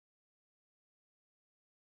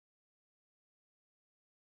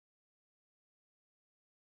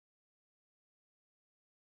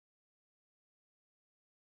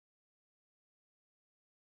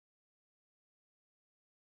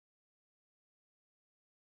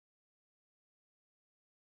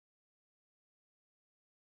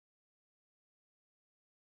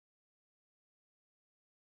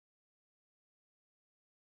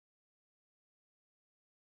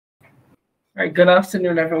All right, good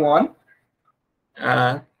afternoon, everyone.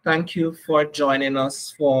 Thank you for joining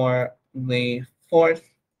us for the fourth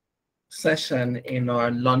session in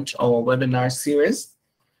our Lunch Hour webinar series.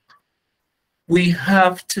 We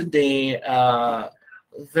have today a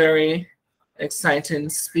very exciting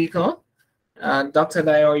speaker. Dr.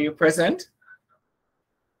 Dyer, are you present?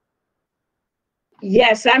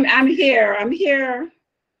 Yes, I'm here. I'm here.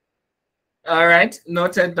 All right,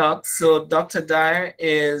 noted, Doc. So Dr. Dyer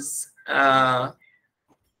is an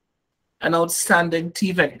outstanding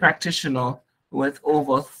TVET practitioner with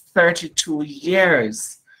over 32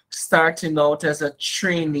 years, starting out as a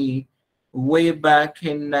trainee way back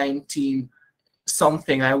in 19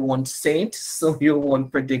 something. I won't say it, so you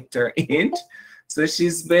won't predict her age. So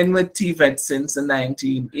she's been with TVET since the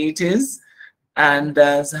 1980s and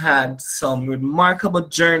has had some remarkable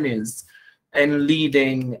journeys in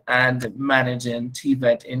leading and managing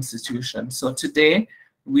TVET institutions. So today,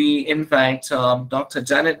 we invite Dr.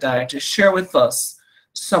 Janet Dyer to share with us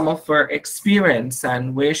some of her experience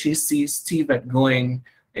and where she sees TVET going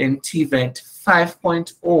in TVET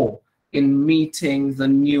 5.0 in meeting the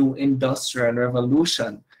new industrial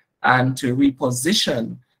revolution and to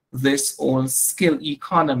reposition this whole skill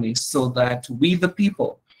economy so that we, the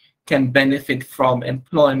people, can benefit from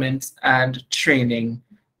employment and training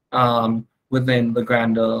within the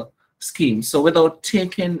grander scheme. So without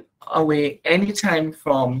taking away any time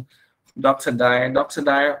from Dr. Dyer. Dr.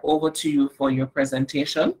 Dyer, over to you for your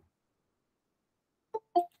presentation.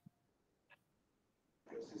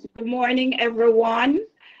 Good morning, everyone.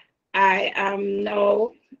 I'm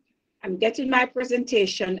getting my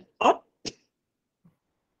presentation up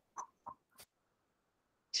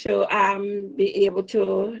to be able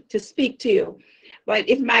to speak to you. But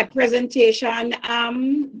if my presentation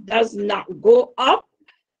does not go up,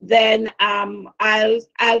 then I'll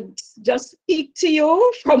just speak to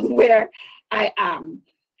you from where I am.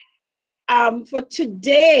 For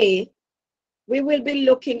today, we will be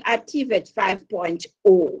looking at TVET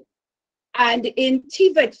 5.0. And in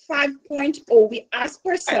TVET 5.0, we ask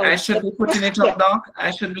ourselves... I should be putting it up, Doc. I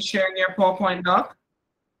should be sharing your PowerPoint, Doc.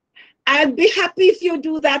 I'd be happy if you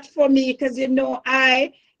do that for me, because, you know,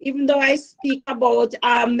 even though I speak about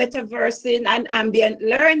metaversing and ambient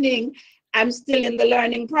learning, I'm still in the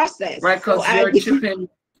learning process. Right, because so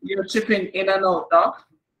you're chipping in and out, Doc.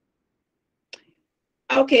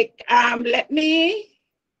 Okay, let me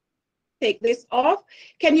take this off.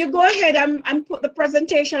 Can you go ahead and put the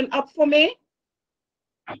presentation up for me?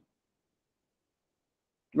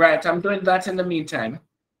 Right, I'm doing that in the meantime.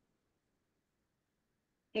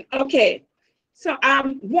 Okay, so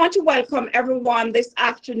want to welcome everyone this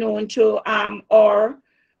afternoon to our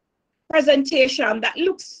presentation that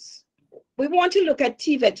we want to look at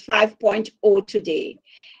TVET 5.0 today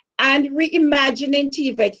and reimagining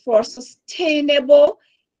TVET for sustainable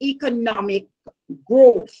economic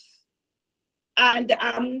growth. And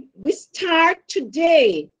we start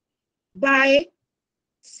today by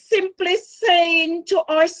simply saying to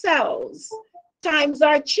ourselves, times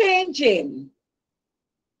are changing.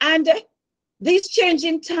 And these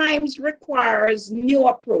changing times requires new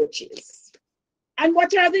approaches. And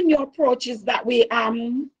what are the new approaches that we are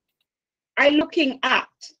looking at?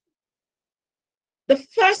 The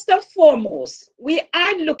first and foremost, we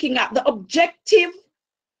are looking at the objective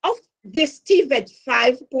of this TVET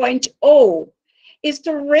 5.0 is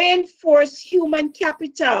to reinforce human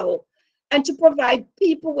capital and to provide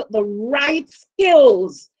people with the right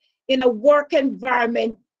skills in a work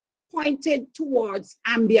environment pointed towards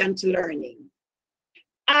ambient learning.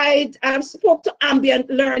 I spoke to ambient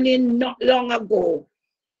learning not long ago.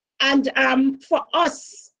 And for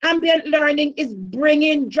us, ambient learning is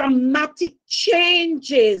bringing dramatic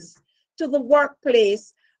changes to the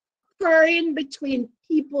workplace, occurring between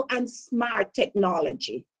people and smart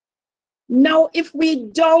technology. Now, if we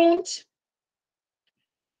don't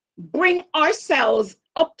bring ourselves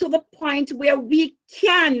up to the point where we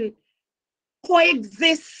can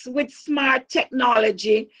coexist with smart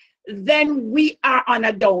technology, then we are on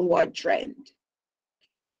a downward trend.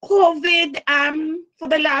 COVID, for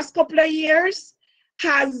the last couple of years,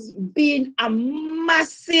 has been a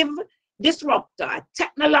massive disruptor,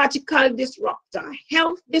 technological disruptor,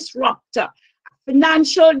 health disruptor,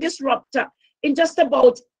 financial disruptor in just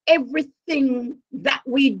about everything that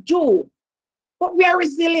we do. But we are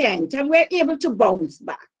resilient and we're able to bounce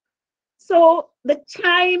back. So the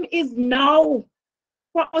time is now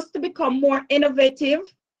for us to become more innovative,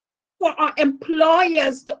 for our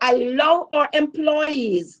employers to allow our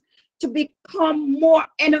employees to become more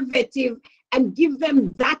innovative and give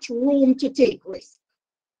them that room to take risks.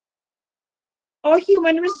 Our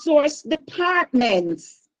human resource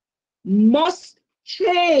departments must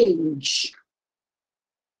change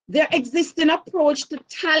their existing approach to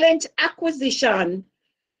talent acquisition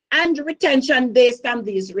and retention based on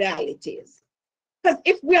these realities. Because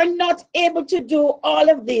if we are not able to do all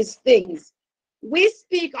of these things, we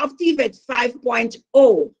speak of TVET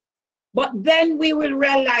 5.0, but then we will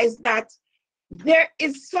realize that there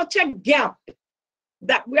is such a gap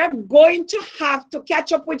that we are going to have to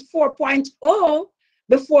catch up with 4.0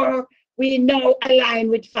 before we now align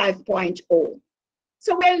with 5.0.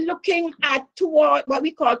 So we're looking at toward what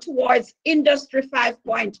we call towards Industry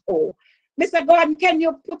 5.0. Mr. Gordon, can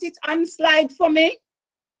you put it on slide for me?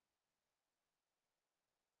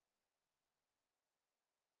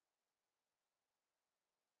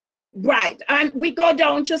 Right, and we go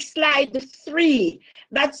down to slide 3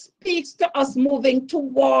 that speaks to us moving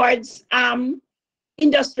towards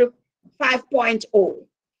Industry 5.0.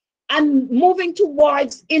 And moving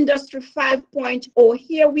towards Industry 5.0,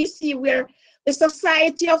 here we see where the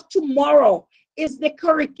society of tomorrow is the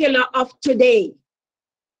curricula of today.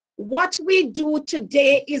 What we do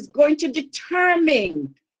today is going to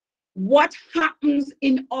determine what happens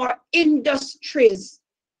in our industries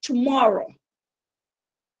tomorrow.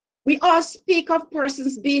 We all speak of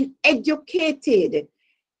persons being educated,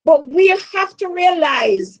 but we have to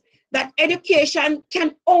realize that education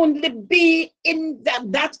can only be in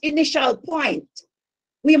that initial point.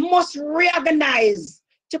 We must reorganize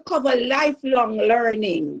to cover lifelong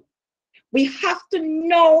learning. We have to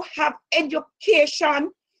now have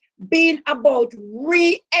education being about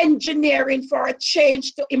re-engineering for a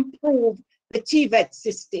change to improve the TVET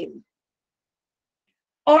system.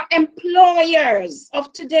 Our employers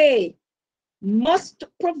of today must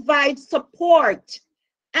provide support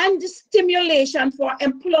and stimulation for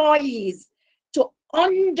employees to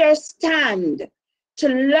understand, to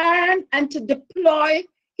learn, and to deploy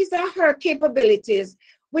his or her capabilities,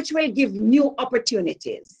 which will give new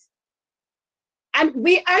opportunities. And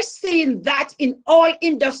we are seeing that in all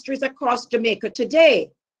industries across Jamaica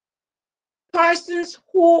today. Persons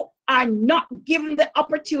who are not given the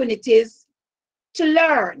opportunities to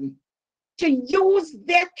learn, to use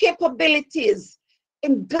their capabilities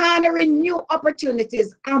in garnering new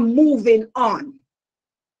opportunities are moving on.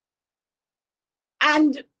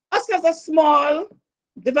 And us as a small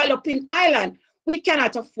developing island, we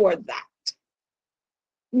cannot afford that.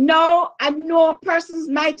 Now, I know persons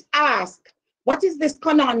might ask, what is this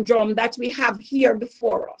conundrum that we have here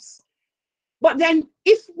before us? But then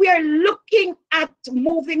if we are looking at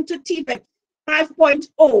moving to TVET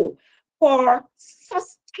 5.0 for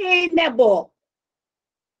sustainable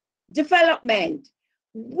development,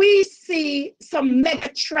 we see some mega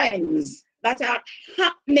trends that are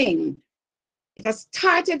happening. It has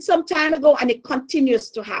started some time ago and it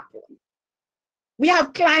continues to happen. We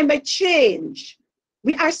have climate change.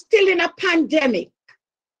 We are still in a pandemic.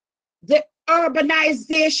 The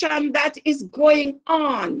urbanization that is going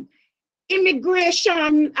on,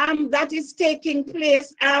 immigration that is taking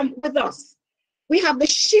place with us. We have the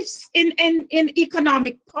shifts in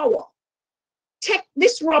economic power, tech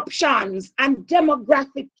disruptions, and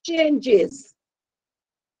demographic changes.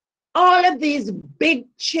 All of these big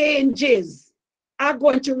changes are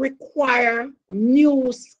going to require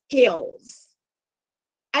new skills.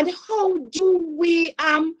 And how do we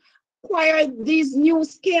acquire these new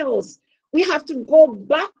skills? We have to go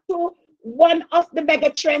back to one of the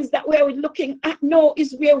mega trends that we're looking at now,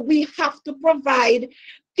 is where we have to provide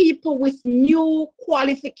people with new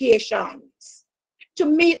qualifications to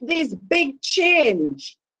meet this big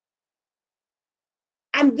change.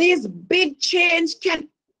 And this big change can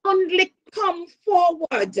only come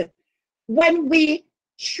forward when we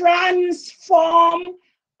transform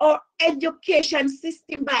our education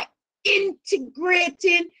system by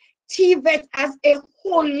integrating TVET as a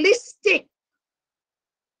holistic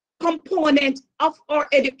component of our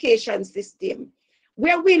education system,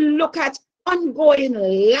 where we look at ongoing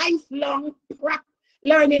lifelong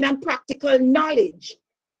learning and practical knowledge.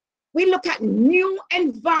 We look at new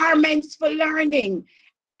environments for learning.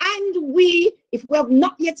 And we, if we have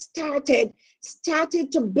not yet started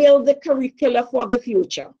to build the curricula for the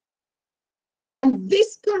future. And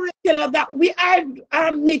this curricula that we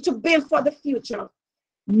need to build for the future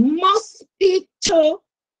must speak to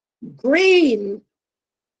green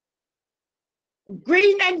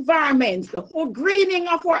environments, the whole greening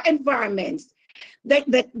of our environments,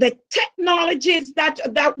 the technologies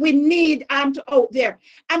that we need out there,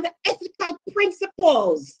 and the ethical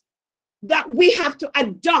principles that we have to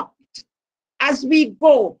adopt as we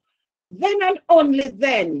go. Then and only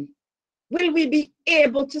then will we be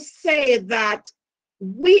able to say that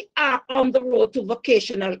we are on the road to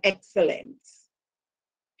vocational excellence.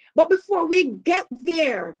 But before we get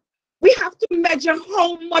there, we have to measure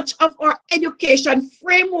how much of our education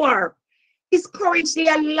framework is currently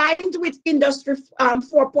aligned with Industry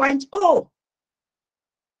 4.0.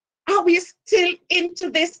 Are we still into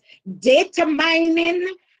this data mining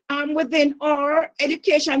within our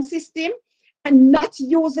education system and not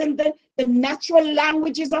using the natural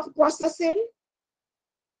languages of processing?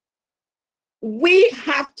 We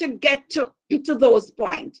have to get to those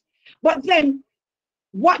points. But then,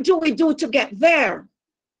 what do we do to get there?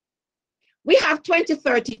 We have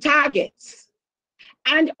 2030 targets.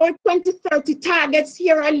 And our 2030 targets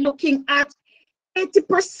here are looking at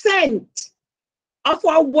 80% of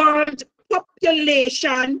our world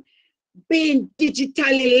population being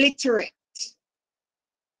digitally literate.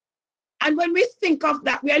 And when we think of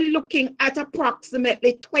that, we are looking at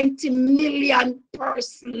approximately 20 million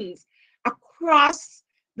persons across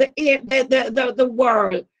the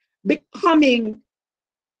world becoming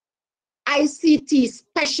ICT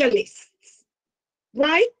specialists,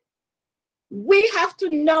 right? We have to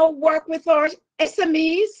now work with our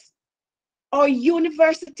SMEs, our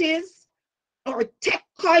universities, our tech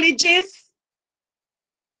colleges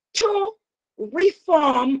to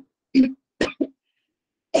reform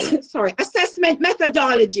assessment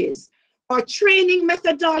methodologies or training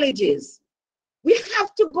methodologies. We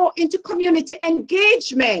have to go into community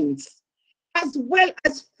engagements as well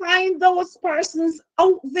as find those persons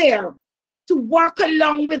out there to work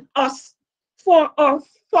along with us for our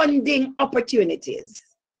funding opportunities.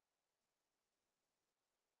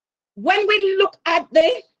 When we look at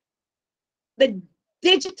the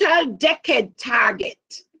digital decade target,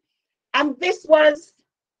 and this was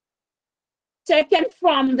taken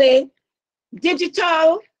from the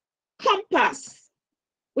Digital Compass,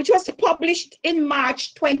 which was published in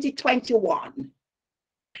March 2021.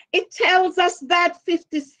 It tells us that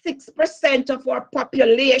 56% of our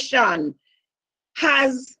population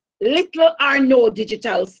has little or no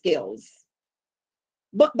digital skills.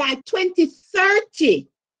 But by 2030,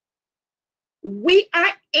 we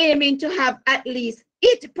are aiming to have at least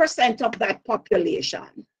 80% of that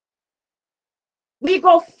population. We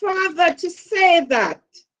go further to say that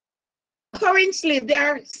currently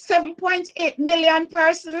there are 7.8 million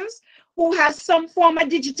persons who have some form of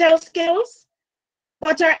digital skills,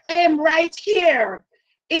 but our aim right here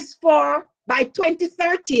is for, by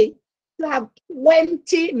 2030, to have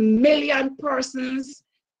 20 million persons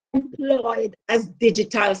employed as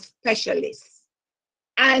digital specialists.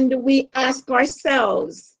 And we ask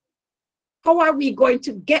ourselves, how are we going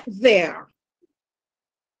to get there?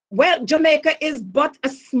 Well, Jamaica is but a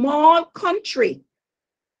small country.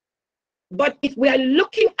 But if we are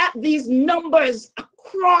looking at these numbers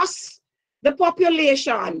across the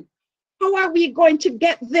population, how are we going to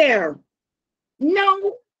get there? Now,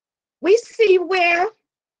 we see where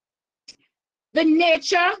the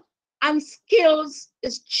nature and skills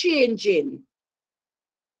is changing.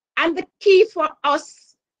 And the key for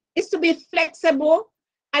us is to be flexible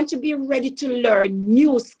and to be ready to learn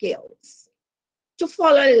new skills, to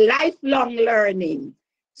follow lifelong learning,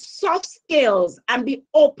 soft skills, and be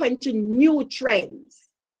open to new trends.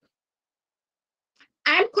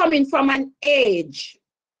 I'm coming from an age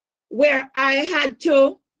where I had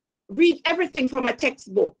to read everything from a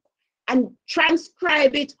textbook and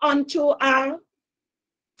transcribe it onto a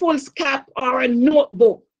foolscap or a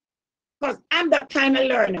notebook, because I'm that kind of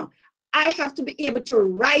learner. I have to be able to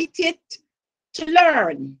write it to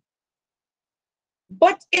learn.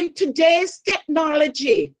 But in today's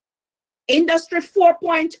technology, Industry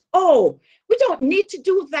 4.0, we don't need to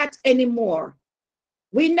do that anymore.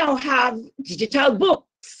 We now have digital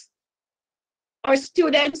books. Our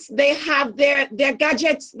students, they have their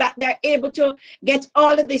gadgets that they're able to get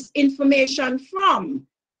all of this information from.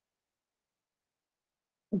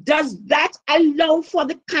 Does that allow for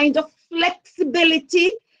the kind of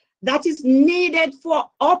flexibility that is needed for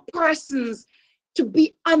our persons to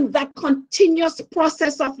be on that continuous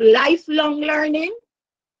process of lifelong learning?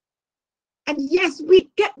 And yes, we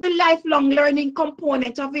get the lifelong learning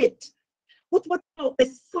component of it. But what about the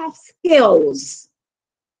soft skills?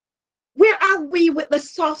 Where are we with the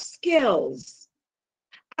soft skills?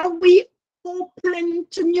 Are we open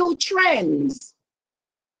to new trends?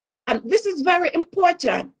 And this is very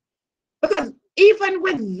important, because even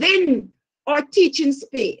within our teaching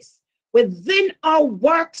space, within our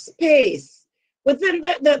workspace, within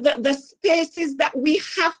the spaces that we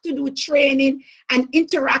have to do training and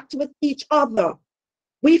interact with each other,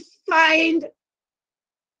 we find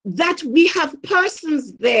that we have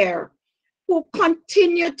persons there who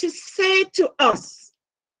continue to say to us,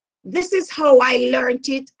 this is how I learned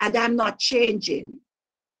it and I'm not changing.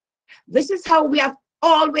 This is how we have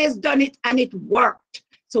always done it and it worked.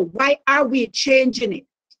 So why are we changing it?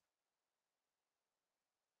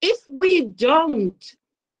 If we don't,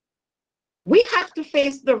 we have to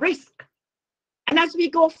face the risk. And as we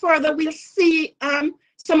go further, we'll see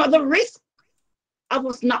some of the risks of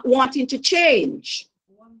us not wanting to change.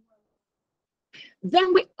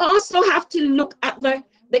 Then we also have to look at the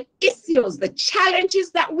issues, the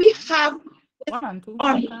challenges that we have with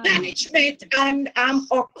our management and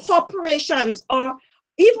our corporations, or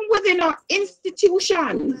even within our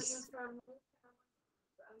institutions,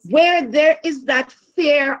 where there is that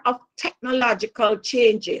fear of technological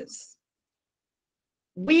changes.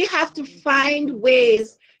 We have to find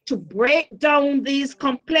ways to break down these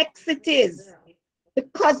complexities,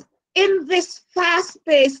 because in this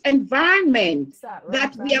fast-paced environment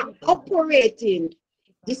that we are operating,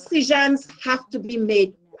 decisions have to be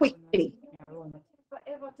made quickly.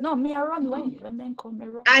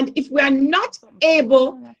 And if we are not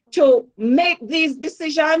able to make these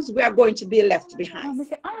decisions, we are going to be left behind.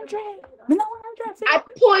 I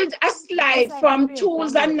pulled a slide from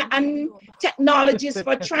tools and technologies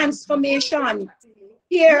for transformation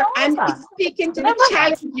here, and it's speaking to the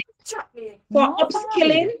challenges for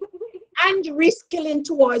upskilling and reskilling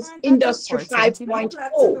towards Industry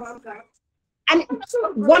 5.0. And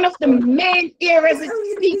one of the main areas it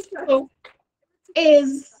speaks to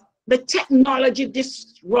is the technology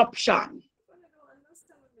disruption.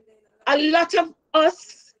 A lot of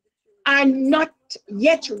us are not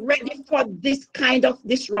yet ready for this kind of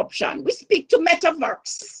disruption. We speak to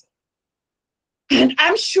metaverse. And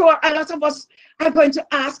I'm sure a lot of us are going to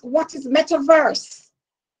ask, what is metaverse?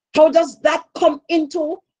 How does that come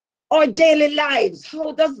into our daily lives?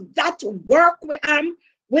 How does that work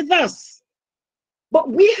with us? But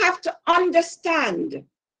we have to understand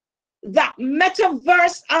that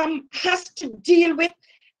metaverse has to deal with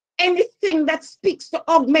anything that speaks to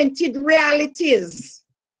augmented realities,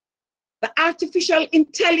 the artificial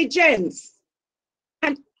intelligence,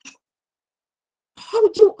 and how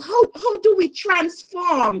do we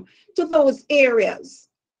transform to those areas?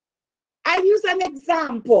 I use an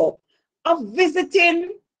example of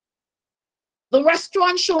visiting the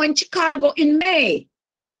restaurant show in Chicago in May,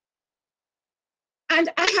 and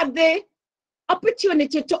I had the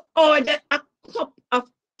opportunity to order a cup of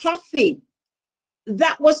coffee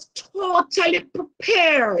that was totally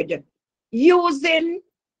prepared using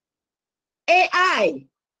AI.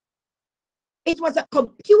 It was a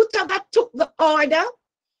computer that took the order.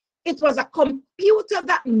 It was a computer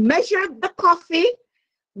that measured the coffee,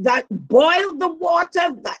 that boiled the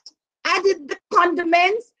water, that added the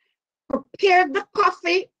condiments, prepared the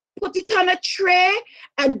coffee, put it on a tray,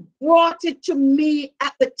 and brought it to me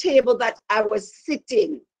at the table that I was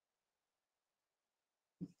sitting.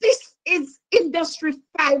 This is Industry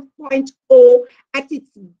 5.0 at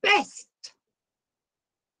its best.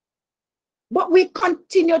 But we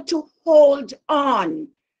continue to hold on.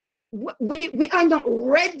 We are not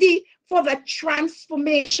ready for the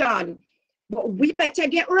transformation, but we better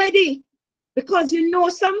get ready, because you know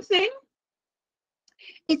something?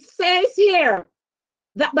 It says here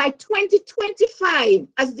that by 2025,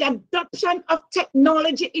 as the adoption of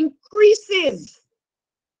technology increases,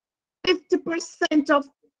 50% of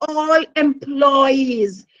all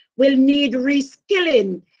employees will need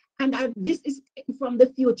reskilling. And this is taken from the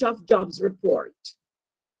Future of Jobs report.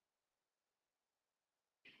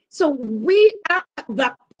 So we are at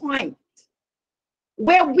that point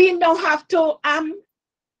where we now have to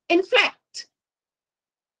inflect.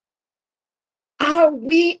 Are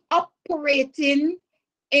we operating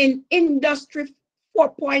in Industry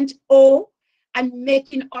 4.0 and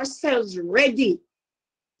making ourselves ready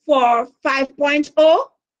for 5.0?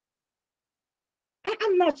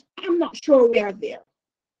 I'm not sure we are there.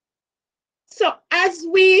 So as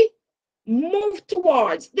we move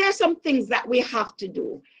towards, there are some things that we have to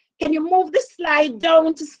do. Can you move the slide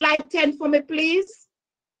down to slide 10 for me, please?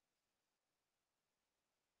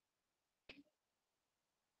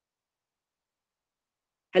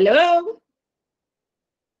 Hello?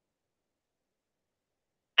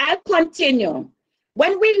 I'll continue.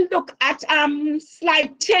 When we look at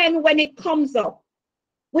slide 10, when it comes up,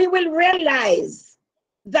 we will realize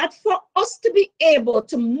that for us to be able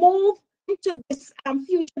to move into this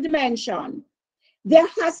future dimension, there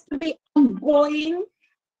has to be ongoing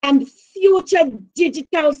and future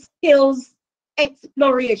digital skills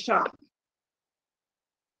exploration.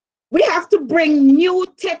 We have to bring new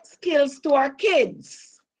tech skills to our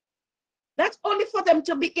kids. That's only for them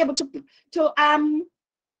to be able to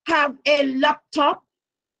have a laptop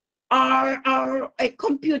or a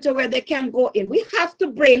computer where they can go in. We have to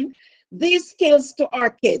bring these skills to our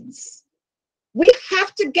kids. We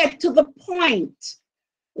have to get to the point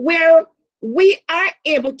where we are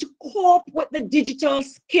able to cope with the digital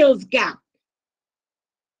skills gap,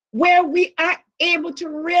 where we are able to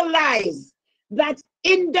realize that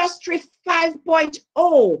Industry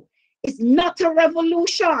 5.0 is not a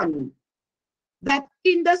revolution, that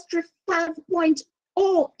Industry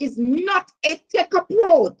 5.0 is not a tech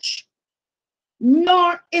approach,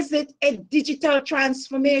 nor is it a digital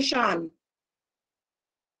transformation.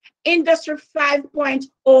 Industry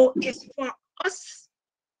 5.0 is for us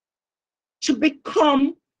to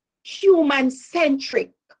become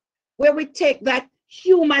human-centric, where we take that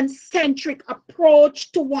human-centric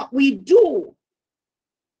approach to what we do.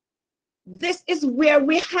 This is where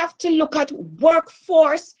we have to look at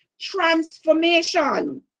workforce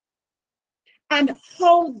transformation and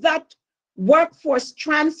how that workforce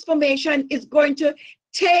transformation is going to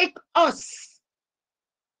take us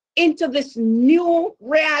into this new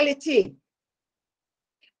reality.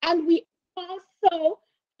 And we also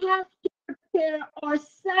have to prepare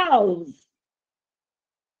ourselves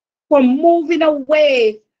for moving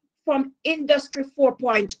away from Industry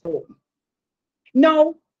 4.0.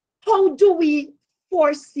 Now, how do we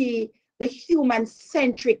foresee the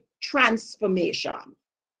human-centric transformation?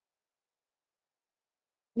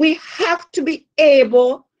 We have to be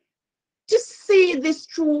able to see this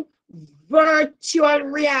through virtual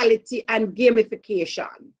reality and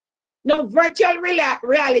gamification. Now, virtual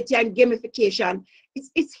reality and gamification,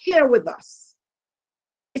 it's here with us.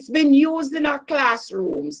 It's been used in our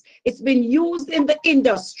classrooms. It's been used in the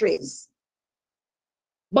industries.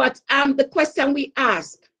 But the question we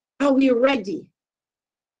ask, are we ready?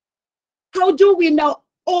 How do we now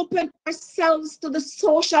open ourselves to the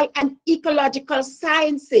social and ecological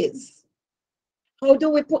sciences? How do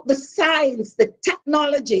we put the science, the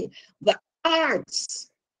technology, the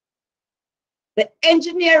arts, the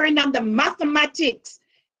engineering and the mathematics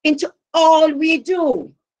into all we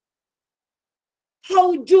do?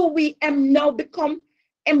 How do we now become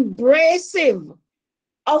embracive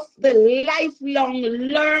of the lifelong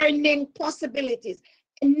learning possibilities,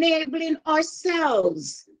 enabling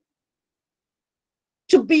ourselves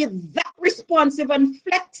to be that responsive and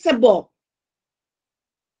flexible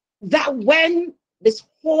that when this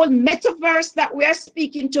whole metaverse that we are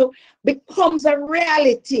speaking to becomes a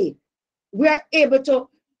reality, we are able to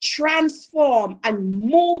transform and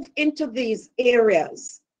move into these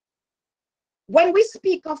areas. When we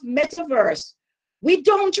speak of metaverse, we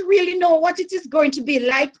don't really know what it is going to be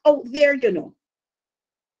like out there, you know,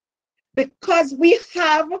 because we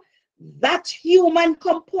have that human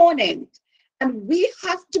component, and we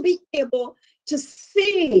have to be able to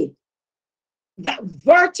see that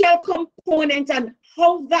virtual component and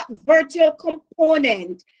how that virtual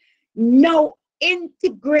component now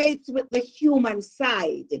integrates with the human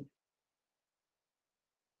side.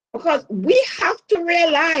 Because we have to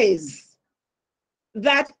realize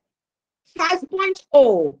that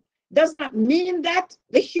 5.0 does not mean that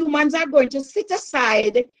the humans are going to sit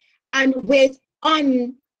aside and wait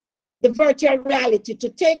on the virtual reality to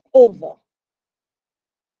take over.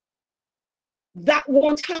 That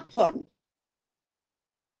won't happen.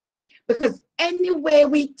 Because any way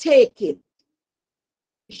we take it,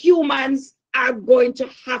 humans are going to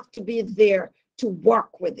have to be there to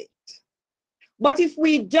work with it. But if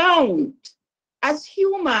we don't, as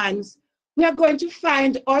humans, we are going to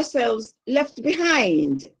find ourselves left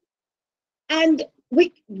behind. And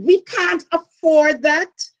we can't afford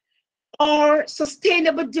that. Our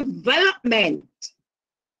sustainable development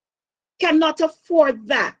cannot afford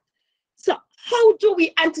that. So how do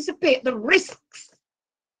we anticipate the risks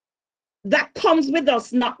that comes with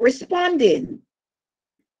us not responding?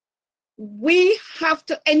 We have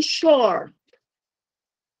to ensure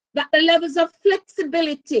that the levels of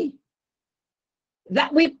flexibility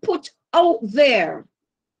that we put out there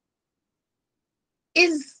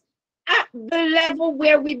is at the level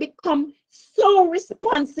where we become so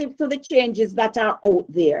responsive to the changes that are out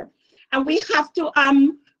there. And we have to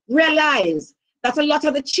realize that a lot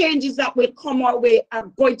of the changes that will come our way are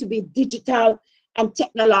going to be digital and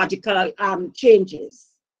technological changes.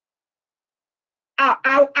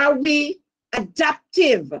 Are we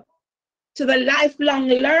adaptive to the lifelong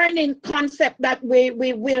learning concept that we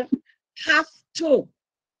will have to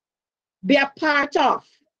be a part of?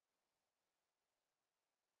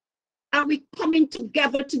 Are we coming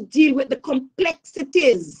together to deal with the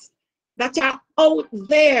complexities that are out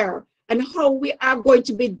there and how we are going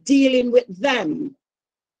to be dealing with them?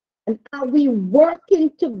 And are we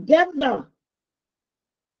working together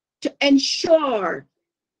to ensure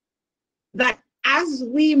that as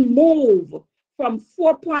we move from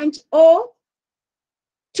 4.0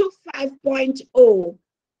 to to 5.0,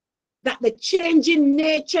 that the changing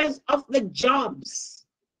natures of the jobs,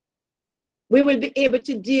 we will be able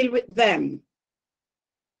to deal with them.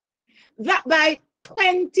 That by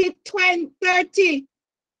 2030,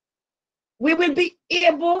 we will be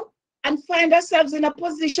able and find ourselves in a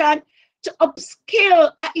position to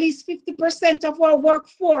upskill at least 50% of our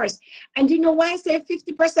workforce. And you know why I say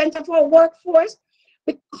 50% of our workforce?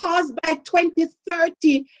 Because by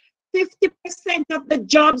 2030, 50% of the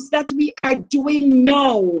jobs that we are doing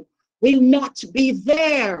now will not be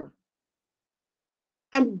there.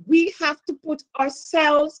 And we have to put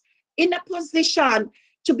ourselves in a position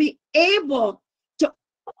to be able to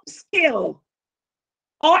upskill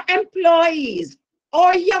our employees,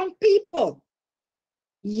 our young people,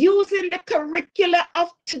 using the curricula of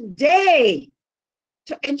today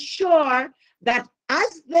to ensure that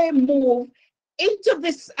as they move into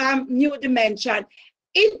this new dimension,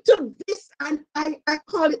 into this, and I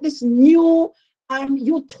call it this new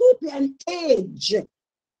utopian age.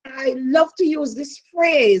 I love to use this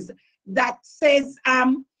phrase that says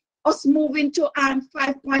us moving to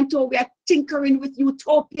 5.0, we are tinkering with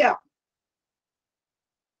utopia.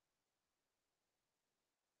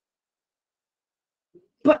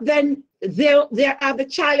 But then there are the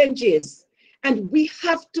challenges, and we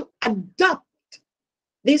have to adapt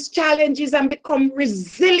these challenges and become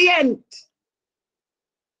resilient.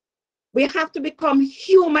 We have to become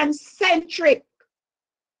human-centric,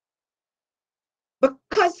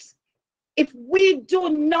 because if we do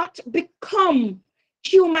not become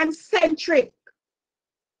human-centric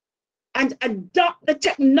and adopt the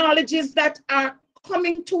technologies that are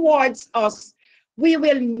coming towards us, we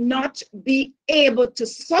will not be able to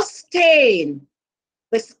sustain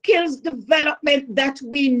the skills development that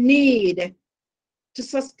we need to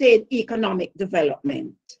sustain economic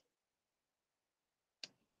development.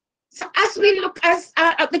 So as we look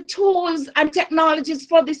at the tools and technologies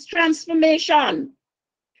for this transformation,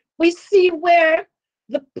 we see where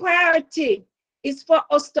the priority is for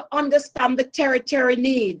us to understand the territory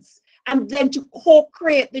needs and then to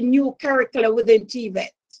co-create the new curricula within TVET.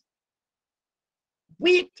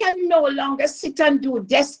 We can no longer sit and do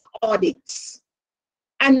desk audits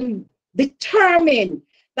and determine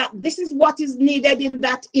that this is what is needed in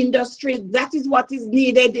that industry, that is what is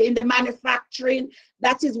needed in the manufacturing,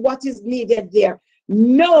 that is what is needed there.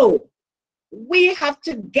 No, we have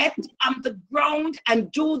to get on the ground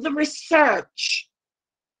and do the research.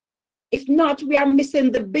 If not, we are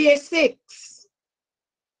missing the basics,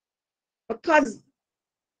 because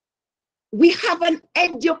we have an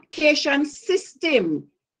education system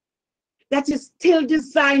that is still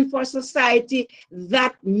designed for society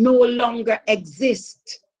that no longer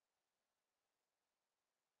exists.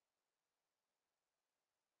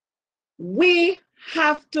 We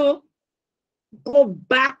have to go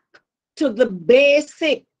back to the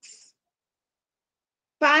basics,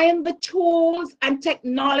 find the tools and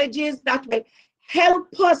technologies that will help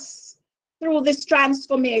us through this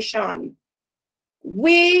transformation.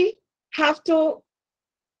 We have to,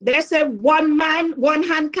 there's a one man, one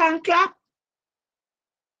hand can't clap.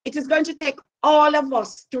 It is going to take all of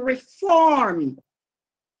us to reform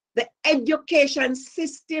the education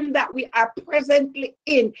system that we are presently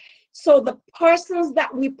in. So the persons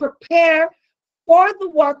that we prepare for the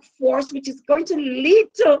workforce, which is going to lead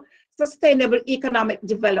to sustainable economic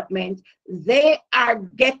development, they are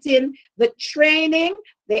getting the training,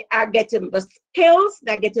 they are getting the skills,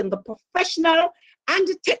 they're getting the professional and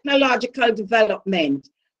the technological development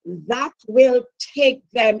that will take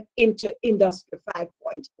them into Industry 5.0.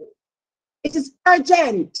 It is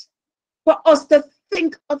urgent for us to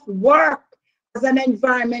think of work as an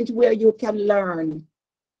environment where you can learn.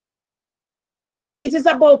 It is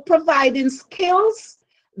about providing skills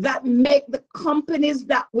that make the companies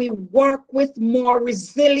that we work with more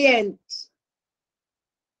resilient.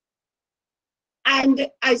 And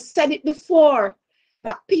I said it before,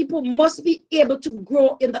 that people must be able to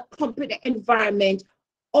grow in the company environment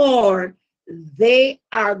or they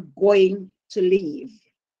are going to leave.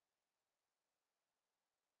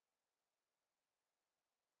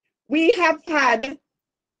 We have had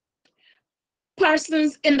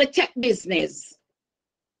persons in the tech business,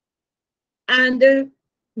 and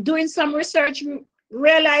doing some research,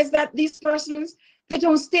 realized that these persons, they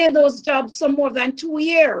don't stay in those jobs for more than 2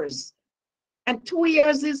 years. And 2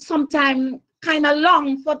 years is sometimes kind of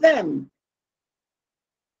long for them.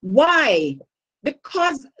 Why?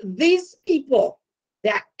 Because these people,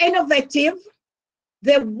 they're innovative.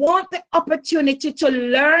 They want the opportunity to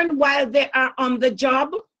learn while they are on the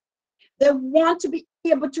job. They want to be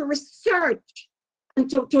able to research and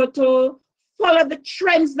to follow the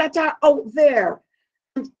trends that are out there.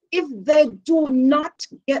 And if they do not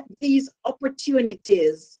get these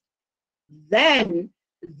opportunities, then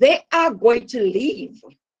they are going to leave.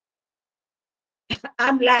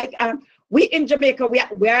 I'm like, we in Jamaica,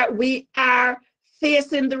 we are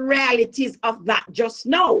facing the realities of that just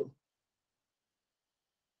now.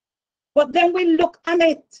 But then we look on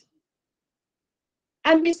it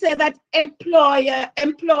and we say that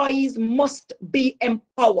employees must be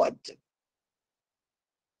empowered.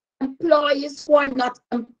 Employees who are not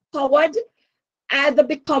empowered either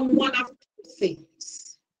become one of two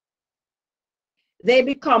things. They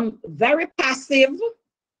become very passive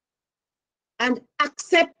and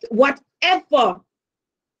accept whatever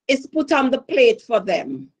is put on the plate for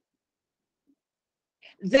them.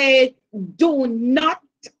 They do not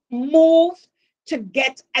move to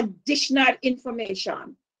get additional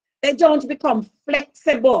information. They don't become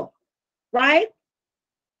flexible, right?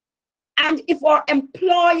 And if our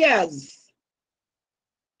employers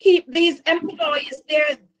keep these employees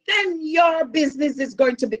there, then your business is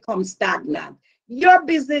going to become stagnant. Your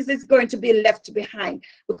business is going to be left behind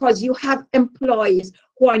because you have employees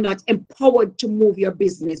who are not empowered to move your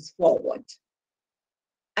business forward.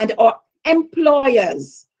 And our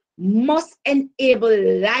employers must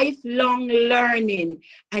enable lifelong learning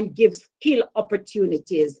and give skill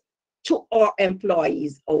opportunities to our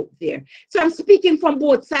employees out there. So I'm speaking from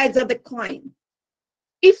both sides of the coin.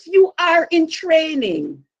 If you are in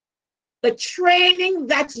training, the training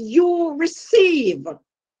that you receive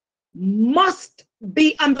must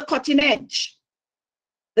be on the cutting edge.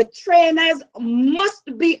 The trainers must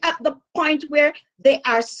be at the point where they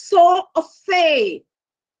are so au fait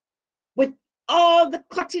with all the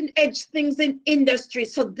cutting edge things in industry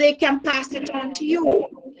so they can pass it on to you.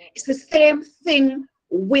 It's the same thing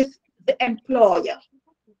with the employer.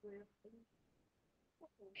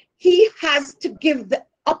 He has to give the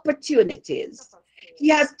opportunities. He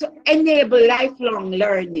has to enable lifelong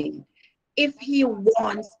learning if he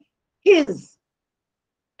wants his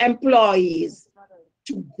employees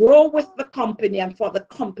to grow with the company and for the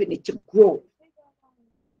company to grow.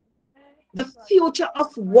 The future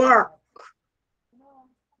of work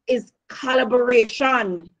is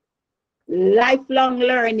collaboration, lifelong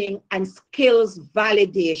learning, and skills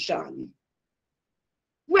validation.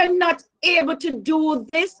 We're not able to do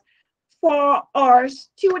this for our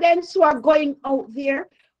students who are going out there,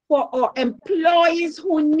 for our employees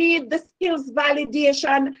who need the skills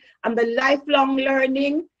validation and the lifelong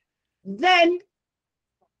learning. Then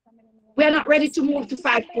we're not ready to move to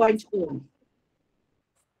 5.0.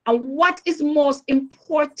 And what is most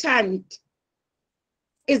important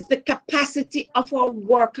is the capacity of our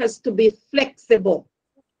workers to be flexible.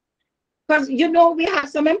 Because, you know, we have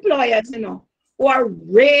some employers, you know, who are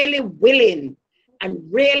really willing and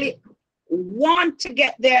really want to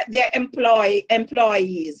get their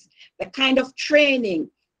employees the kind of training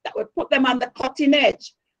that would put them on the cutting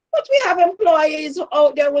edge. But we have employees who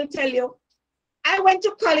out there will tell you, I went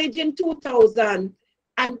to college in 2000,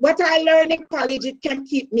 and what I learned in college, it can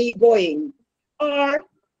keep me going. Or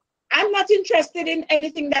I'm not interested in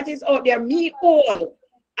anything that is out there. Me all.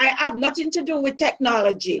 I have nothing to do with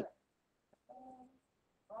technology.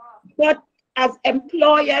 But as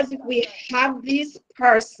employers, if we have these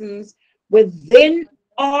persons within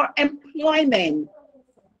our employment,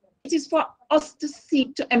 it is for us to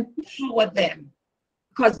seek to empower them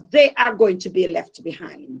because they are going to be left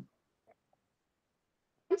behind.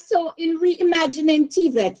 And so in Re-imagining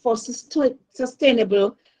TVET for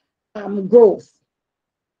sustainable growth,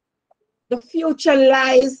 the future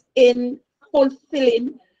lies in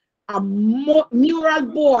fulfilling a mural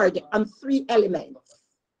board on 3 elements.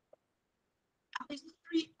 These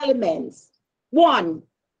 3 elements. 1,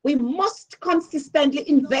 we must consistently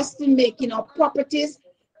invest in making our properties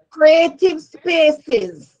creative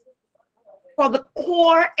spaces for the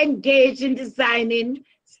core engaged in designing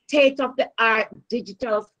state-of-the-art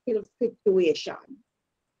digital skills situation.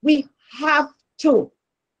 We have to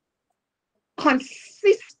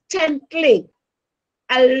consistently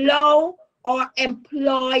allow our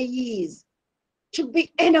employees to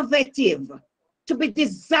be innovative, to be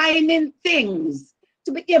designing things,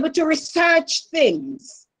 to be able to research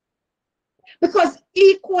things. Because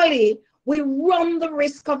equally, we run the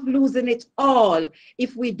risk of losing it all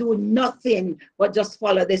if we do nothing but just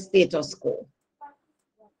follow the status quo.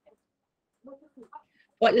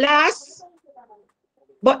 But last,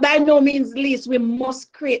 but by no means least, we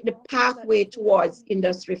must create the pathway towards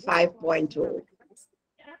Industry 5.0.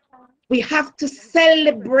 We have to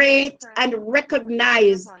celebrate and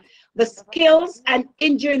recognize the skills and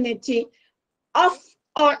ingenuity of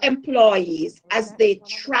our employees as they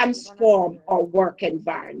transform our work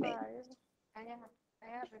environment.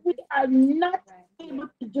 we are not able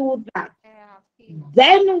to do that,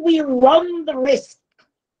 then we run the risk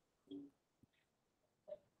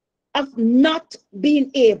of not being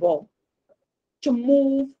able to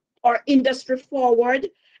move our industry forward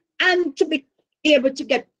and to be able to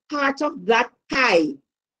get part of that pie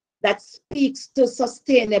that speaks to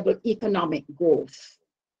sustainable economic growth.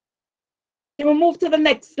 Can we move to the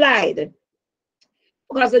next slide?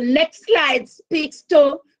 Because the next slide speaks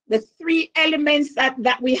to the three elements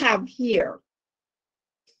that we have here.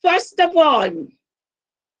 First of all,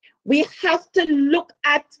 we have to look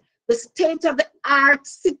at the state-of-the-art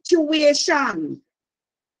situation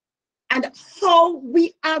and how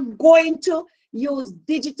we are going to use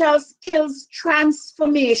digital skills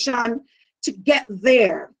transformation to get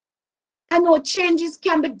there. I know changes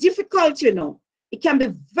can be difficult, you know. It can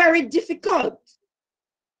be very difficult.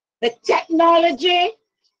 The technology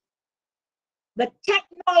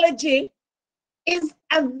is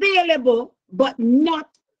available, but not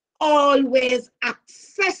always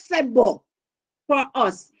accessible for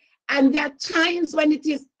us. And there are times when it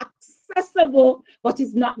is accessible, but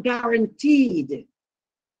it's not guaranteed.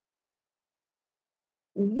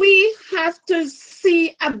 We have to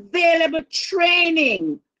see available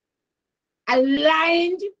training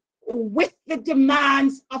aligned with the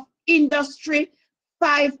demands of Industry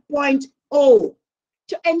 5.0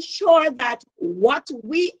 to ensure that what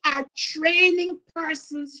we are training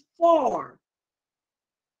persons for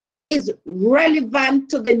is relevant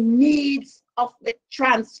to the needs of the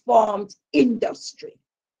transformed industry.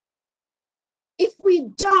 If we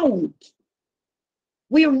don't,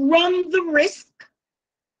 we run the risk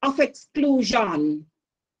of exclusion,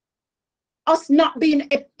 us not being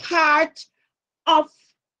a part of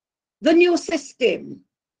the new system.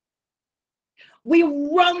 We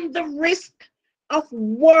run the risk of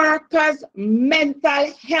workers'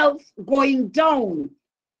 mental health going down,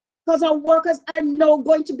 because our workers are now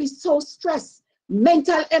going to be so stressed,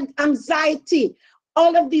 mental anxiety,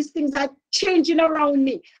 all of these things are changing around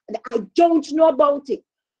me, and I don't know about it.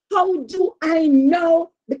 How do I now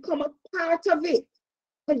become a part of it?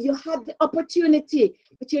 But you had the opportunity,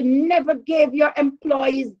 but you never gave your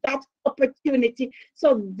employees that opportunity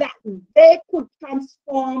so that they could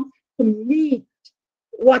transform to meet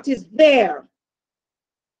what is there.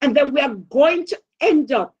 And then we are going to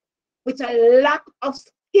end up with a lack of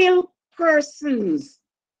skilled persons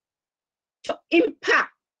to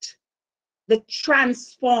impact the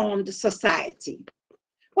transformed society.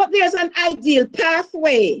 But there's an ideal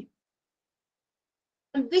pathway.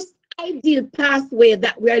 And this ideal pathway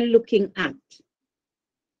that we're looking at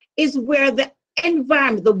is where the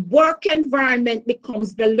environment, the work environment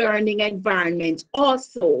becomes the learning environment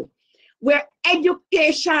also, where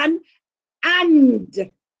education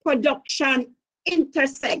and production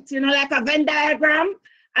intersect, you know, like a Venn diagram,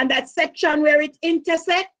 and that section where it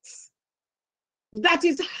intersects. That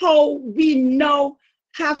is how we now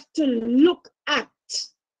have to look at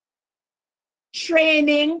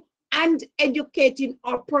training and educating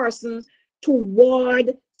our persons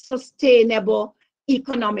toward sustainable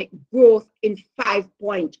economic growth in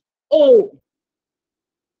 5.0.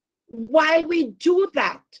 While we do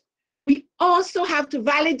that, we also have to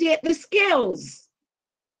validate the skills.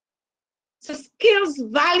 So skills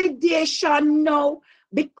validation now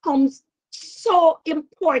becomes so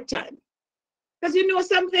important. Because you know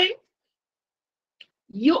something?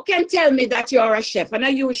 You can tell me that you're a chef, and I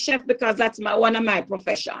use chef because that's one of my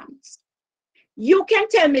professions. You can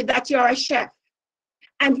tell me that you're a chef,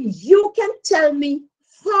 and you can tell me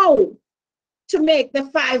how to make the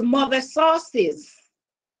 5 mother sauces.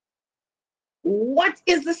 What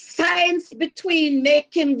is the science between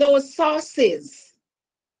making those sauces?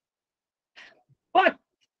 But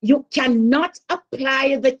you cannot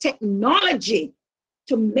apply the technology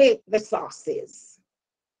to make the sauces.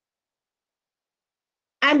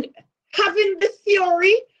 And having the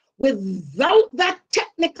theory without that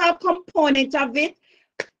technical component of it,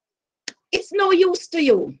 it's no use to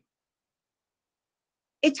you.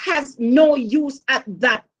 It has no use at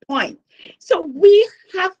that point. So we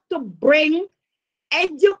have to bring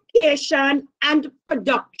education and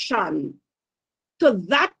production to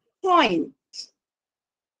that point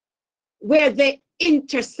where they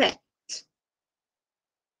intersect.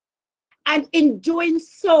 And in doing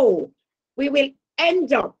so, we will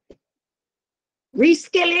end up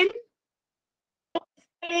reskilling,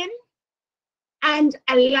 upskilling, and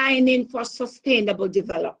aligning for sustainable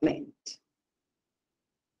development.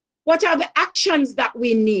 What are the actions that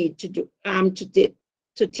we need to do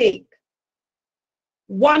to take?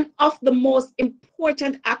 One of the most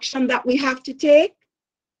important actions that we have to take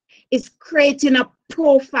is creating a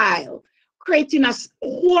profile creating a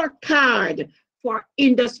scorecard for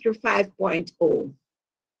Industry 5.0.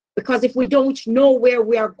 Because if we don't know where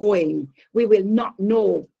we are going, we will not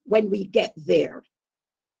know when we get there.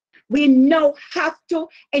 We now have to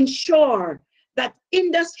ensure that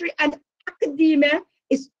industry and academia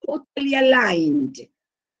is totally aligned.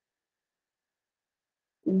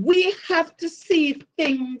 We have to see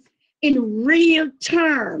things in real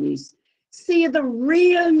terms, see the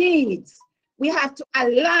real needs. We have to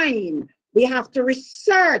align, we have to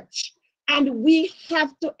research, and we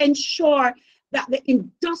have to ensure that the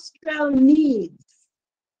industrial needs,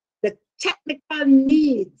 the technical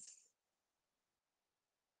needs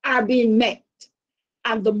are being met.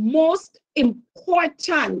 And the most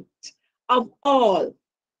important of all,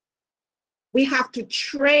 we have to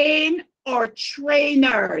train our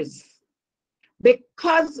trainers,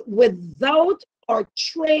 because without our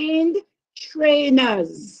trained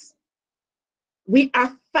trainers, we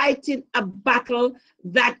are fighting a battle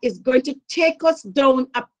that is going to take us down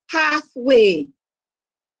a pathway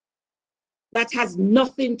that has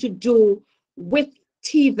nothing to do with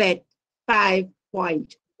TVET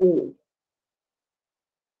 5.0.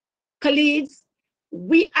 Colleagues,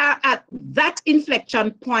 we are at that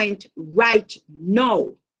inflection point right now.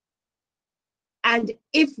 And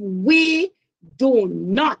if we do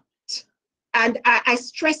not, and I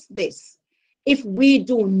stress this, if we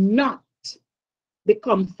do not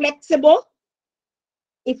become flexible,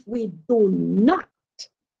 if we do not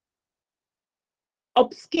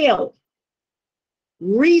upscale,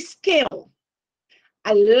 rescale,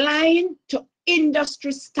 align to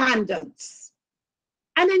industry standards,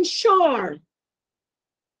 and ensure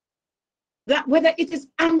that whether it is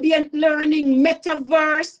ambient learning,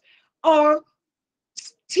 metaverse, or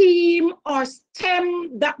STEAM or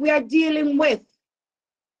STEM that we are dealing with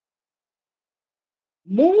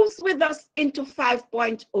moves with us into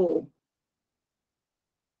 5.0,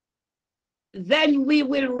 then we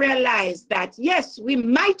will realize that, yes, we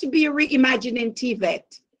might be reimagining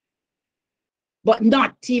TVET, but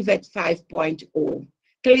not TVET 5.0.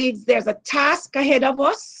 Colleagues, there's a task ahead of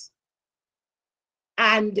us,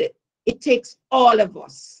 and it takes all of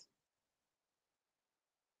us.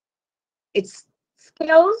 It's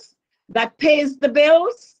skills that pays the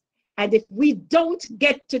bills, and if we don't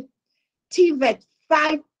get to TVET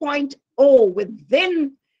 5.0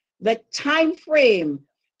 within the time frame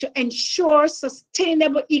to ensure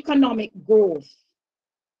sustainable economic growth,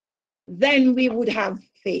 then we would have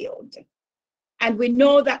failed. And we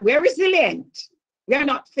know that we're resilient. We are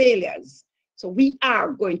not failures. So we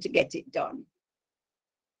are going to get it done.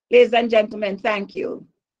 Ladies and gentlemen, thank you.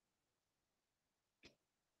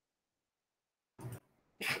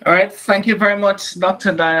 All right, thank you very much,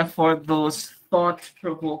 Dr. Dyer, for those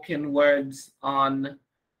thought-provoking words on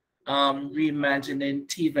reimagining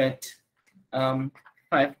TVET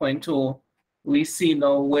 5.0. We see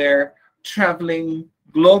now we're traveling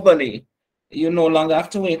globally. You no longer have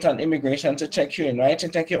to wait on immigration to check you in, right? You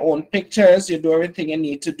take your own pictures, you do everything you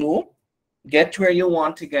need to do, get where you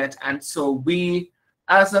want to get. And so we,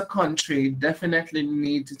 as a country, definitely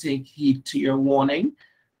need to take heed to your warning,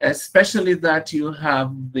 especially that you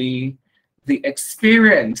have the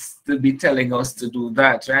experience to be telling us to do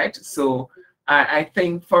that, right? So I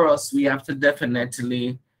think for us, we have to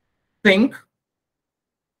definitely think,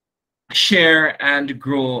 share, and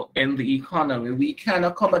grow in the economy. We can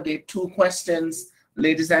accommodate 2 questions,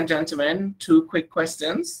 ladies and gentlemen, 2 quick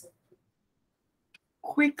questions.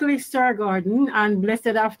 Quickly, Sir Gordon, and blessed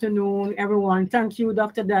afternoon, everyone. Thank you,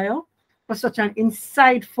 Dr. Dyer, for such an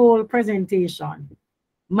insightful presentation.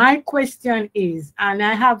 My question is, and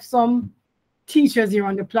I have some teachers here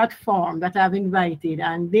on the platform that I've invited,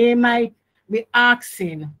 and they might be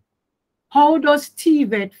asking, how does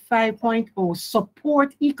TVET 5.0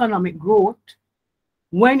 support economic growth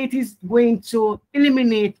when it is going to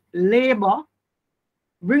eliminate labor,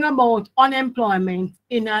 bring about unemployment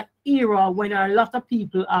in an era when a lot of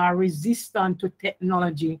people are resistant to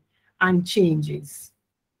technology and changes?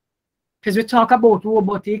 Because we talk about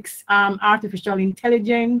robotics, artificial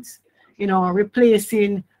intelligence, you know,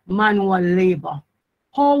 replacing manual labor.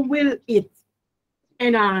 How will it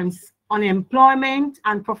enhance unemployment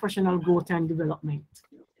and professional growth and development?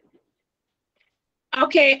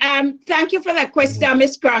 Okay, thank you for that question,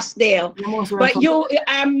 Ms. Crossdale. But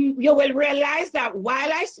you will realize that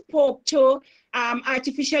while I spoke to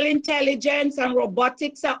artificial intelligence and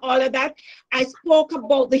robotics and all of that, I spoke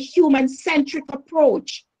about the human-centric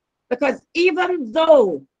approach, because even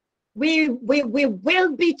though we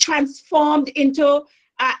will be transformed into,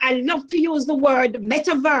 I love to use the word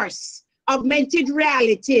metaverse, augmented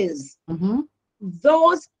realities,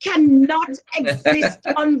 those cannot exist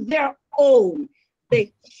on their own.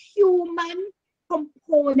 The human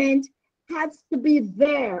component has to be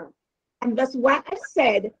there. And that's why I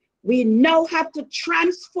said we now have to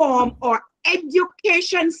transform our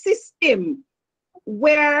education system,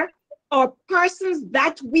 where our persons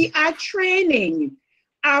that we are training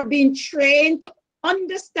are being trained to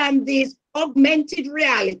understand these augmented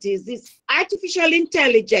realities, this artificial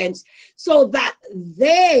intelligence, so that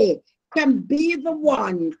they can be the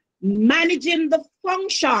one managing the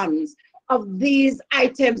functions of these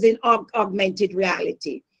items in augmented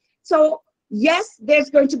reality. So yes, there's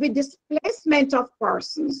going to be displacement of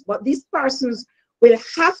persons, but these persons will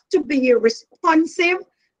have to be responsive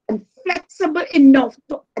and flexible enough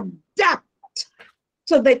to adapt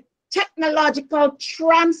to the technological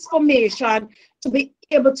transformation to be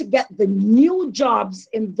able to get the new jobs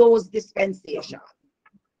in those dispensations.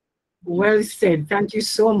 Well said. Thank you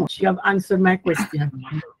so much. You have answered my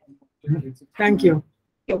question. Thank you.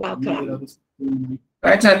 You're welcome.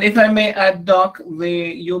 Right, and if I may add, Doc,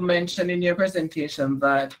 you mentioned in your presentation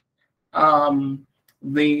that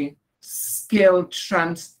the skill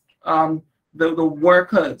the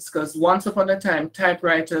workers, because once upon a time,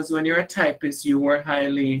 typewriters, when you're a typist, you were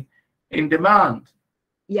highly in demand.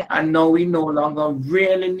 Yeah. And now we no longer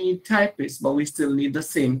really need typists, but we still need the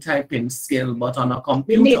same typing skill, but on a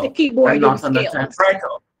computer, we need the keyboard and not on a typewriter.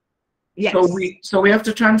 Yes. So we have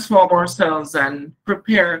to transform ourselves and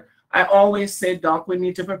prepare. I always say, Doc, we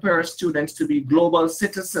need to prepare our students to be global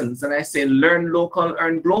citizens. And I say, learn local,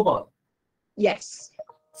 earn global. Yes.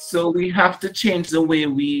 So we have to change the way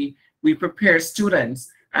we prepare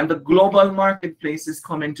students. And the global marketplace is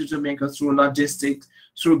coming to Jamaica through logistics,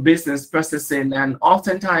 through business processing. And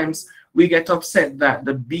oftentimes we get upset that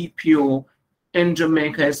the BPO in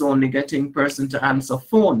Jamaica is only getting person to answer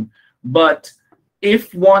phone. But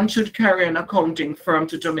if one should carry an accounting firm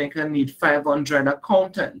to Jamaica and need 500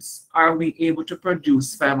 accountants, are we able to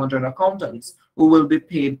produce 500 accountants who will be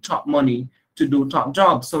paid top money to do top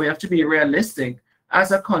jobs? So we have to be realistic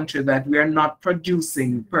as a country that we are not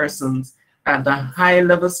producing persons at the high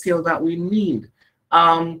level skill that we need.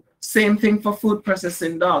 Same thing for food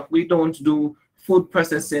processing, Doc. We don't do food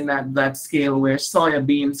processing at that scale where soya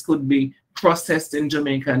beans could be processed in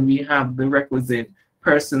Jamaica and we have the requisite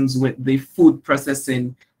persons with the food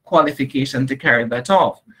processing qualification to carry that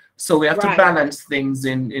off. So we have to balance things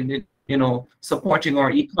in supporting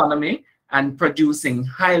our economy and producing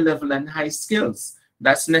high level and high skills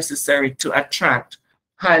that's necessary to attract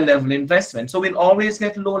high level investment. So we'll always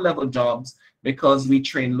get low level jobs because we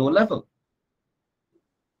train low level.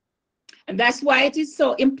 And that's why it is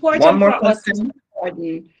so important for us to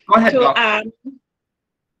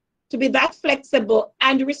be that flexible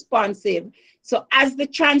and responsive. So as the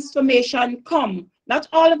transformation come, not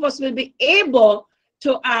all of us will be able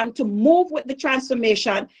to move with the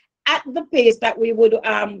transformation at the pace that we would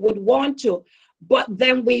want to. But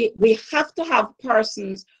then we have to have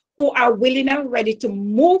persons who are willing and ready to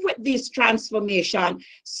move with this transformation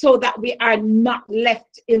so that we are not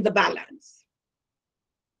left in the balance.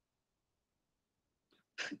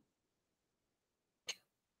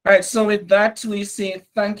 All right, so with that, we say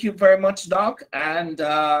thank you very much, Doc, and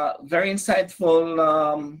very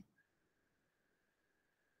insightful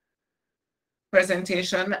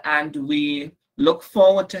presentation, and we look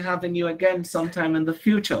forward to having you again sometime in the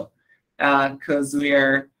future, because we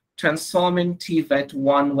are transforming TVET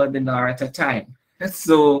one webinar at a time.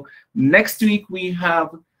 So next week, we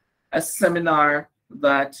have a seminar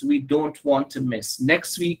that we don't want to miss.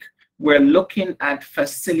 Next week, we're looking at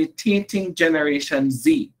facilitating Generation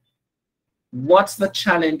Z. What's the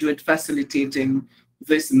challenge with facilitating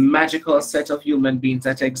this magical set of human beings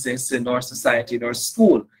that exists in our society, in our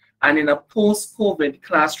school, and in a post-COVID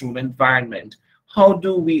classroom environment? How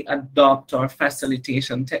do we adopt our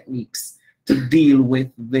facilitation techniques to deal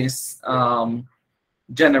with this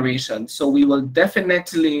generation? So we will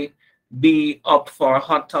definitely be up for a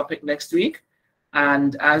hot topic next week.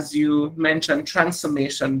 And as you mentioned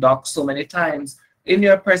transformation, Doc, so many times in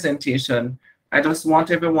your presentation, I just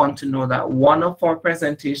want everyone to know that one of our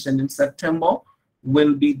presentations in September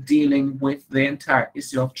will be dealing with the entire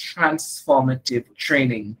issue of transformative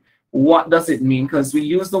training. What does it mean? Because we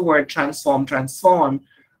use the word transform,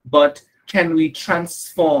 but can we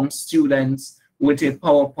transform students with a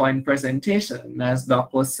PowerPoint presentation? As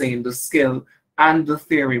Doc was saying, the skill and the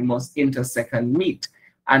theory must intersect and meet.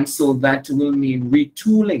 And so that will mean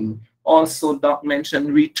retooling. Also, Doc mentioned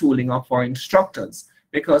retooling of our instructors,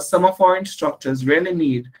 because some of our instructors really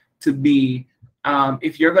need to be,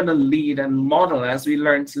 if you're going to lead and model, as we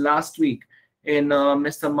learned last week in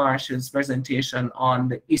Mr. Marsh's presentation on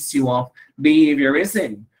the issue of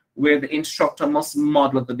behaviorism, where the instructor must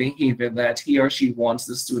model the behavior that he or she wants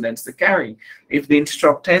the students to carry. If the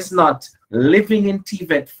instructor is not living in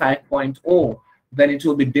TVET 5.0, then it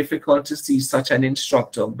will be difficult to see such an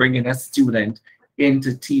instructor bringing a student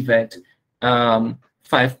into TVET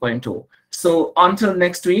 5.0. So until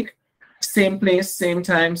next week, same place, same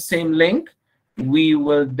time, same link, we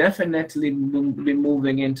will definitely be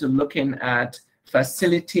moving into looking at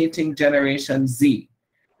facilitating Generation Z.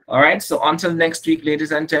 All right, so until next week,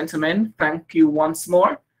 ladies and gentlemen, thank you once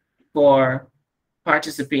more for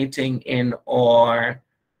participating in our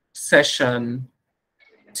session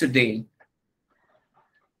today.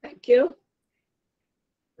 Thank you.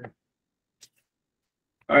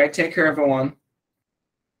 All right, take care, everyone.